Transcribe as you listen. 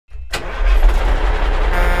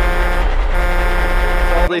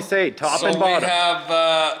they say? Top and bottom. So we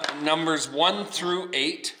have numbers 1 through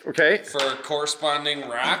 8. Okay. For corresponding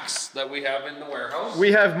racks that we have in the warehouse.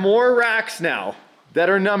 We have more racks now that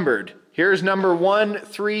are numbered. Here's number 1,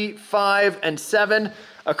 3, 5, and 7.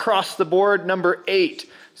 Across the board, number 8,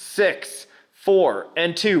 6, 4,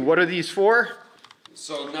 and 2. What are these for?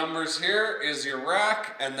 So numbers here is your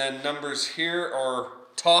rack, and then numbers here are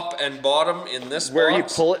top and bottom in this where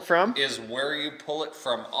box you pull it from? Is where you pull it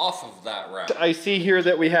from off of that rack. I see here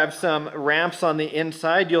that we have some ramps on the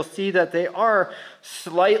inside. You'll see that they are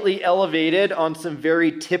slightly elevated on some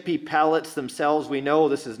very tippy pallets themselves. We know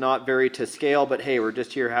this is not very to scale, but hey, we're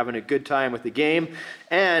just here having a good time with the game.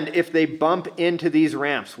 And if they bump into these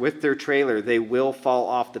ramps with their trailer, they will fall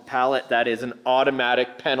off the pallet. That is an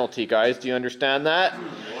automatic penalty, guys. Do you understand that?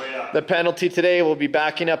 Oh, yeah. The penalty today will be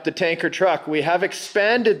backing up the tanker truck. We have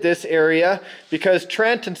expanded this area because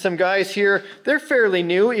Trent and some guys here, they're fairly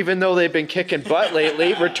new, even though they've been kicking butt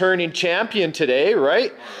lately, returning champion today,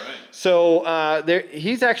 right? So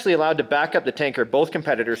he's actually allowed to back up the tanker, both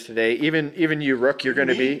competitors today. Even you, Rook, you're going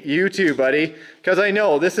to be. You too, buddy. Because I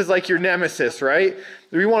know this is like your nemesis, right?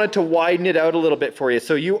 We wanted to widen it out a little bit for you.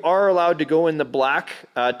 So you are allowed to go in the black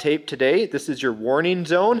tape today. This is your warning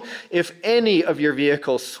zone. If any of your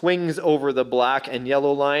vehicles swings over the black and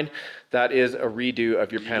yellow line, that is a redo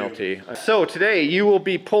of your penalty. So today you will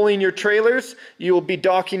be pulling your trailers. You will be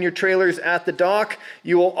docking your trailers at the dock.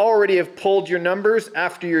 You will already have pulled your numbers.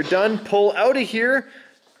 After you're done, pull out of here.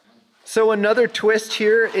 So another twist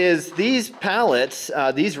here is these pallets,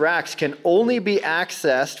 these racks can only be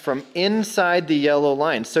accessed from inside the yellow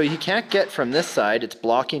line. So he can't get from this side, it's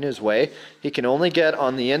blocking his way. He can only get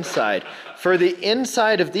on the inside. For the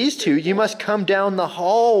inside of these two, you must come down the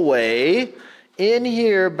hallway in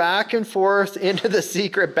here, back and forth into the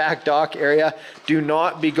secret back dock area. Do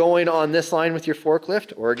not be going on this line with your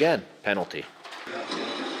forklift, or again, penalty.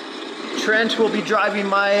 Trent will be driving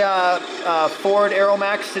my Ford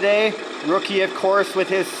Aeromax today. Rookie, of course, with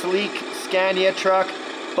his sleek Scania truck.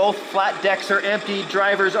 Both flat decks are empty.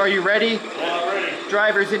 Drivers, are you ready? Yeah, ready.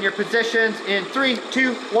 Drivers in your positions in 3,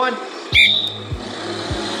 2, 1.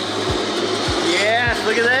 Yes,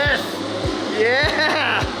 look at this.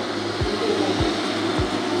 Yeah!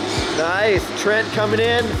 Nice, Trent coming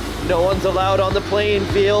in. No one's allowed on the playing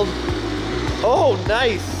field. Oh,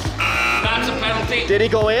 nice. That's a penalty. Did he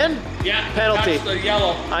go in? Yeah, penalty. That's the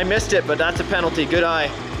yellow. I missed it, but that's a penalty. Good eye.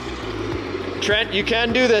 Trent, you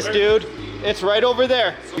can do this, dude. It's right over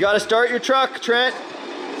there. You got to start your truck, Trent.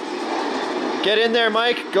 Get in there,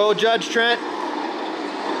 Mike. Go judge Trent.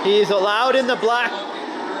 He's allowed in the black.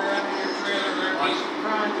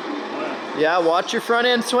 Yeah, watch your front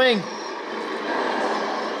end swing.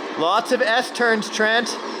 Lots of S turns,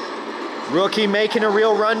 Trent. Rookie making a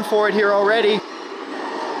real run for it here already.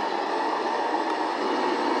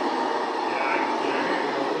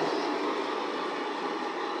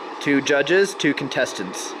 Two judges, two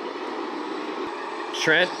contestants.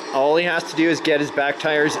 Trent, all he has to do is get his back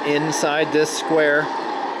tires inside this square.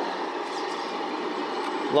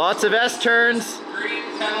 Lots of S turns.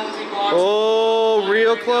 Oh,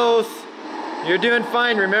 real close. You're doing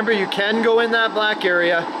fine. Remember, you can go in that black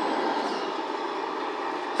area.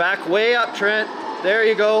 Back way up, Trent. There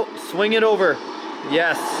you go. Swing it over.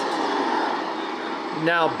 Yes.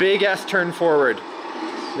 Now, big S turn forward.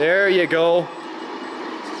 There you go.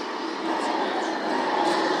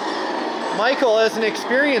 Michael, as an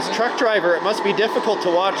experienced truck driver, it must be difficult to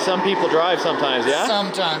watch some people drive sometimes, yeah?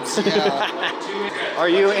 Sometimes, yeah. Are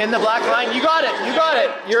you in the black line? You got it. You got it.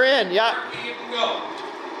 You're in. Yeah.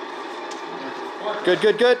 Good,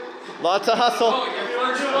 good, good. Lots of hustle.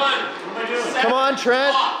 Come on,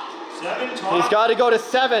 Trent. He's got to go to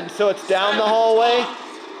 7, so it's down the hallway.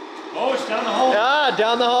 Oh, it's down the hallway. Yeah,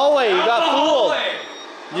 down the hallway. You got fooled.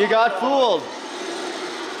 You got fooled.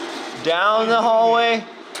 Down the hallway.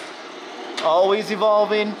 Always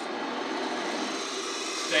evolving.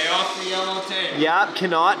 Stay off the yellow tape. Yeah,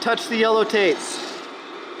 cannot touch the yellow tape.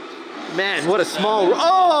 Man, what a small...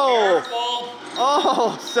 Oh!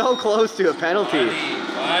 Oh, so close to a penalty.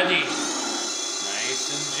 Buddy. Nice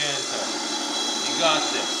and gentle. You got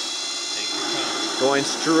this. Take your time. Going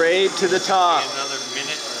straight to the top. Another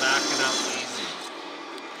minute backing up easy.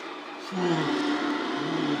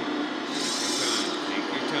 Take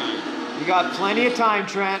your time. You got plenty of time,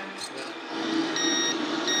 Trent.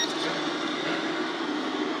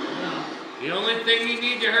 The only thing you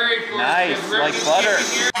need to hurry for nice, is like butter.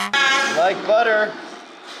 Like butter.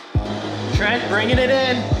 Trent, bringing it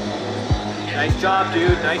in. Nice job,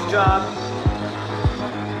 dude. Nice job.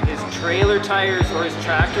 His trailer tires or his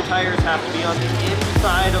tractor tires have to be on the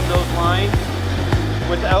inside of those lines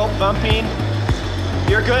without bumping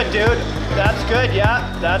You're good, dude. That's good,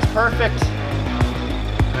 yeah, that's perfect.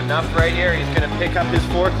 Enough right here, he's gonna pick up his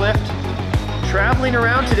forklift. Traveling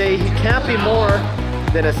around today, he can't be more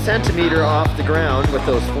than a centimeter off the ground with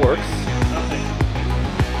those forks.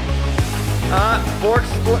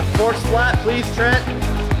 Forks flat, please, Trent.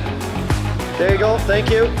 There you go, thank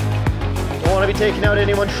you. Don't want to be taking out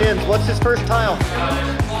anyone's shins. What's his first tile?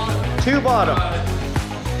 2 bottom.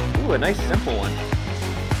 Ooh, a nice simple one.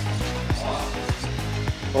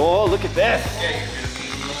 Oh, look at this. Yeah, you're gonna be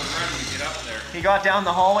a little run to get up there. He got down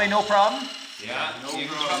the hallway, no problem. Yeah, you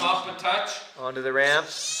can come up a touch. Onto the ramp.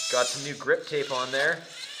 Got some new grip tape on there.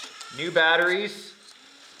 New batteries.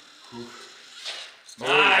 Nice.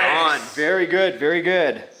 On. Very good, very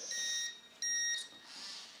good.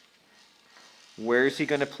 Where's he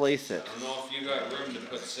gonna place it? I don't know if you got room to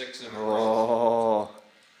put 6 in a row. Oh.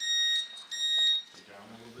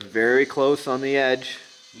 Very close on the edge.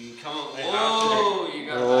 You can come up. Whoa, you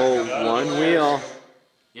got Oh, back up. one wheel.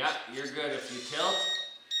 Yeah, you're good. If you tilt,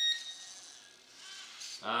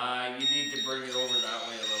 you need to bring it over that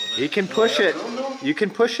way a little bit. You can push it. You can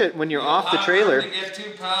push it when you're off the trailer. To get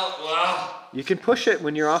 2 pallet. Wow. You can push it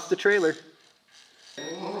when you're off the trailer.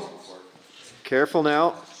 Careful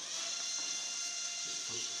now.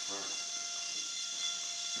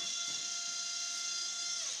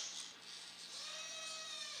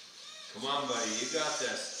 Come on, buddy. You got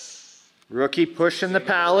this. Rookie pushing the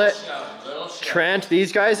pallet. Little shove. Trent,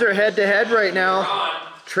 these guys are head to head right now.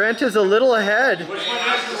 Trent is a little ahead.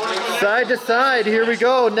 Side to side. Here we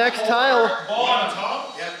go. Next tile. Bottom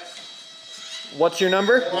top? Yep. What's your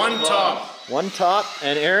number? 1 top. 1 top.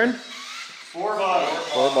 And Aaron? 4 bottom.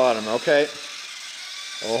 4 bottom. Okay.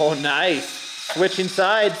 Oh, nice. Switching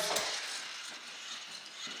sides.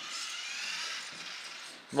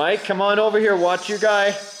 Mike, come on over here. Watch your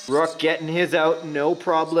guy. Rook getting his out. No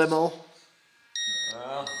problemo.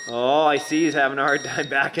 Oh, I see he's having a hard time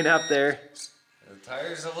backing up there. The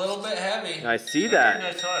tire's a little bit heavy. I see that.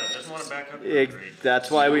 I thought it doesn't want to back up. That's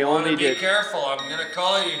why we only Be did. careful. I'm gonna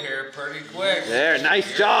call you here pretty quick. There, nice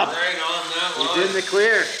You're job. Right on that line. He's in the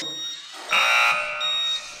clear.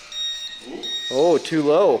 Oh, too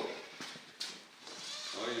low.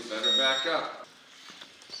 Oh, you better back up.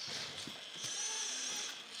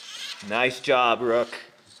 Nice job, Rook.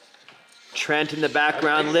 Trent in the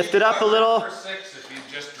background, lift it up a little. For 6 if you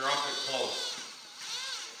just drop it close.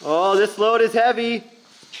 Oh, this load is heavy.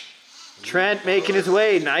 Trent making his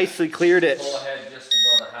way, nicely cleared it. Pull ahead just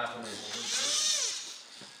about a half an inch.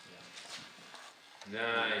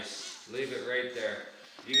 Nice. Leave it right there.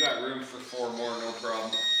 You got room for 4 more, no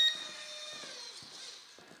problem.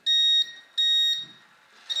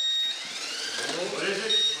 What is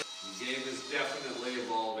it? The game is definitely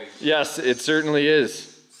evolving. Yes, it certainly is.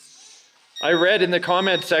 I read in the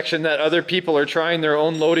comment section that other people are trying their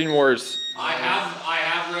own loading wars. I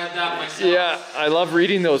have read that myself. Yeah, I love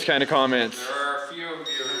reading those kind of comments. There are a few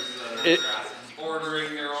viewers that are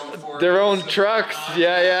ordering Their own trucks,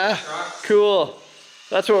 yeah. Trucks. Cool.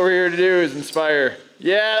 That's what we're here to do, is inspire.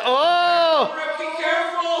 Yeah, oh! Be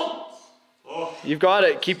careful! You've got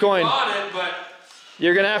it, keep going. Got it, but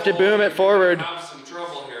You're gonna have to boom it forward. have some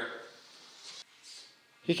trouble here.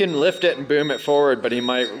 He can lift it and boom it forward, but he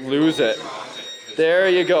might lose it. There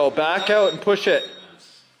you go. Back out and push it.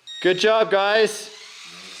 Good job, guys.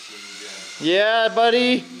 Yeah,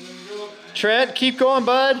 buddy. Trent, keep going,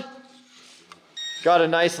 bud. Got a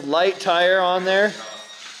nice light tire on there.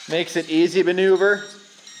 Makes it easy maneuver.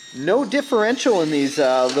 No differential in these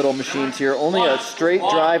little machines here. Only a straight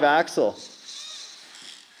drive axle.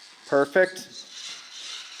 Perfect.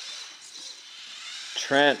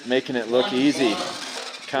 Trent making it look easy.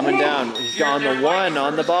 Coming down. He's got the 1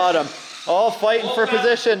 on the bottom. All fighting for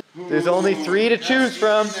position. There's only 3 to choose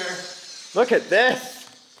from. Look at this.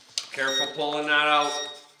 Careful pulling that out.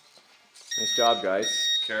 Nice job, guys.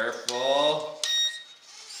 Careful.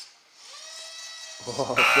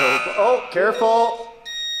 Oh, careful.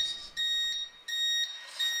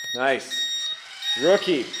 Nice.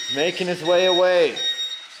 Rookie making his way away.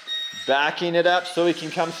 Backing it up so he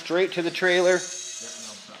can come straight to the trailer.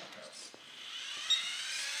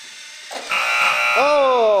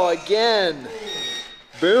 Oh, again.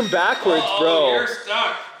 Boom backwards, bro. You're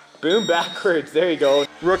stuck. Boom backwards. There you go.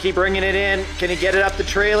 Rookie bringing it in. Can he get it up the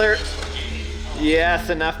trailer? Yes,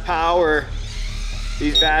 enough power.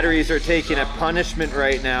 These batteries are taking a punishment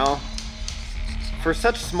right now. For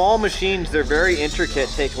such small machines, they're very intricate,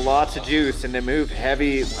 take lots of juice, and to move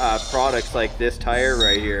heavy products like this tire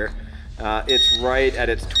right here, it's right at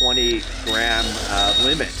its 20 gram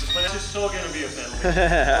limit. But it's still going to be a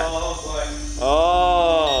penalty.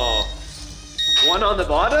 Oh, 1 on on the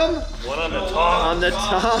bottom? One on the top. On the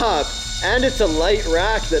top. And it's a light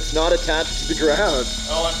rack that's not attached to the ground.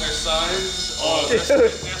 Oh, and their signs. Oh, Just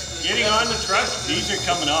getting on the truck, these are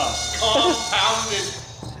coming off.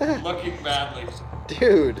 compounded. Looking badly.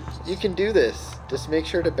 Dude, you can do this. Just make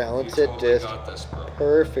sure to balance You it totally just got this, bro.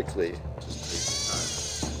 perfectly.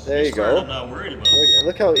 There you This part I'm go. not worried about.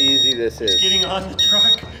 Look how easy this is. Getting on the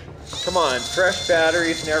truck. Come on, fresh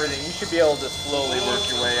batteries and everything. You should be able to slowly work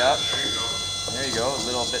your way up. There you go. There you go, a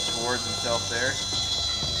little bit towards himself there.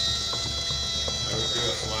 I would do a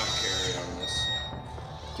flat carry on this.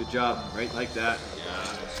 Good job, right like that. Yeah.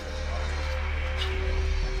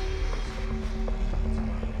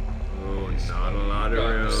 Oh, not a lot You of got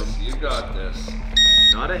room. this. You got this.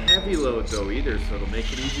 Not a heavy load though either, so it'll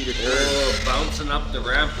make it easy to turn. Oh, bouncing up the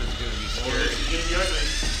ramp is gonna be scary. This is gonna be ugly.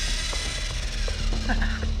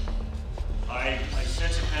 I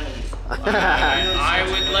sense a penalty. I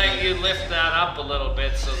would let you lift that up a little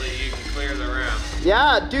bit so that you can clear the ramp.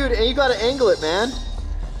 Yeah, dude, and you gotta angle it, man.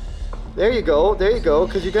 There you go,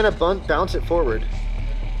 because you're gonna bounce it forward.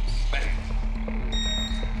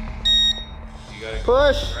 You gotta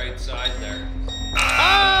go Push. right side there.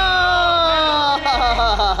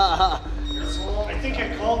 Ah! I think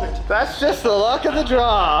I called it. That's just the luck of the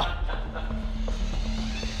draw.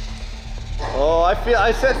 Oh,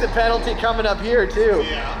 I sense the penalty coming up here too.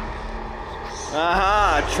 Yeah.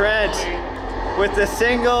 Aha, Trent with the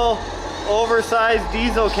single oversized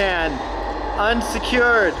diesel can,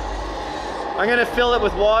 unsecured. I'm gonna fill it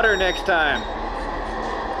with water next time.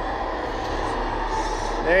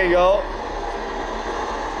 There you go.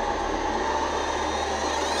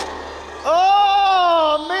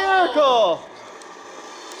 Oh, miracle!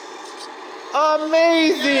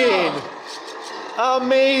 Amazing!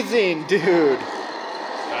 Amazing, dude.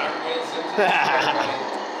 Back wheels into the turn.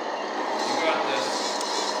 You got this.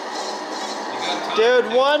 You got time. Dude,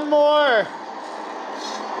 one more.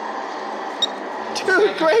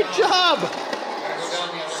 Dude, great job. Gotta go down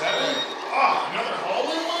the other side. Oh, another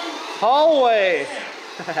hallway one? Hallway.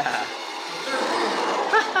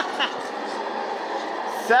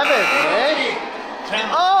 7, eh?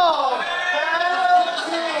 Oh,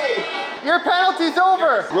 penalty. Your penalty's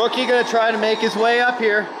over. Rookie gonna try to make his way up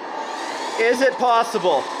here. Is it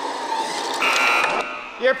possible?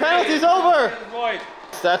 Your penalty's over. Void.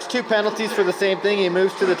 That's 2 penalties for the same thing. He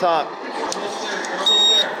moves to the top. Almost there. You're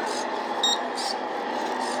almost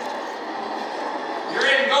there. You're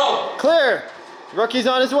in. Go. Clear. Rookie's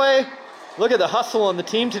on his way. Look at the hustle on the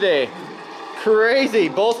team today. Crazy.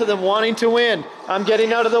 Both of them wanting to win. I'm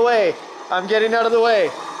getting out of the way. I'm getting out of the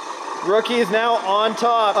way. Rookie is now on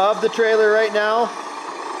top of the trailer right now.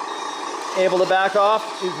 Able to back off.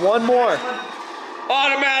 He's one more.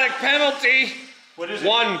 Automatic penalty. What is it?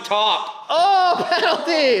 One top. Oh,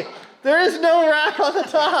 penalty. There is no rack on the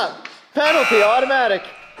top. Penalty, automatic.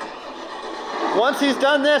 Once he's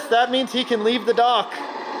done this, that means he can leave the dock.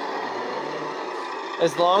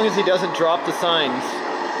 As long as he doesn't drop the signs.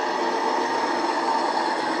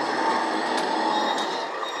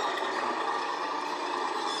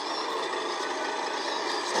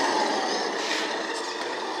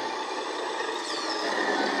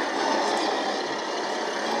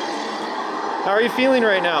 How are you feeling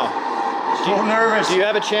right now? So nervous. Do you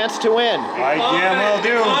have a chance to win? I damn well Be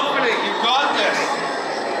do. confident. You got this.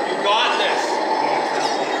 You got this.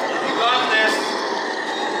 You got this.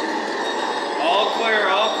 All clear.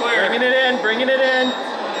 All clear. Bringing it in, bringing it in.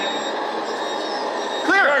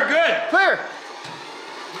 Clear. You're good. Clear.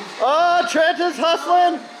 Oh, Trent is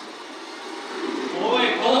hustling. Pull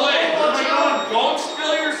away. Pull away. Don't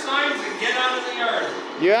spill your signs and get out of the yard.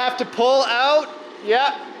 You have to pull out.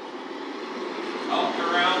 Yep. Out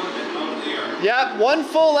around and out of the yard. Yep. One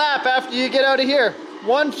full lap after you get out of here.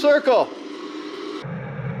 One circle.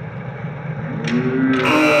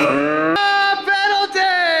 Ah,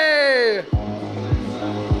 penalty!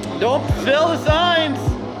 Don't fill the signs.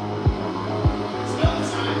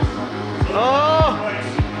 Oh,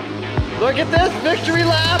 look at this victory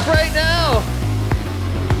lap right now.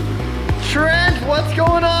 Trent, what's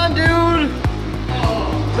going on, dude?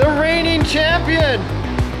 The reigning champion.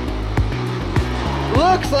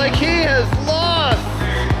 Looks like he has lost.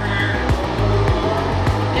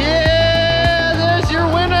 Yeah, there's your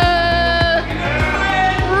winner.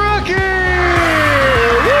 Rookie!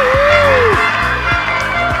 Woo-hoo!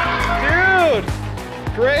 Dude,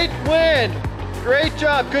 great win. Great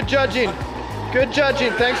job. Good judging. Good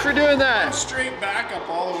judging. Thanks for doing that. Straight back up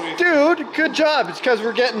all the way. Dude, good job. It's because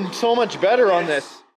we're getting so much better on this.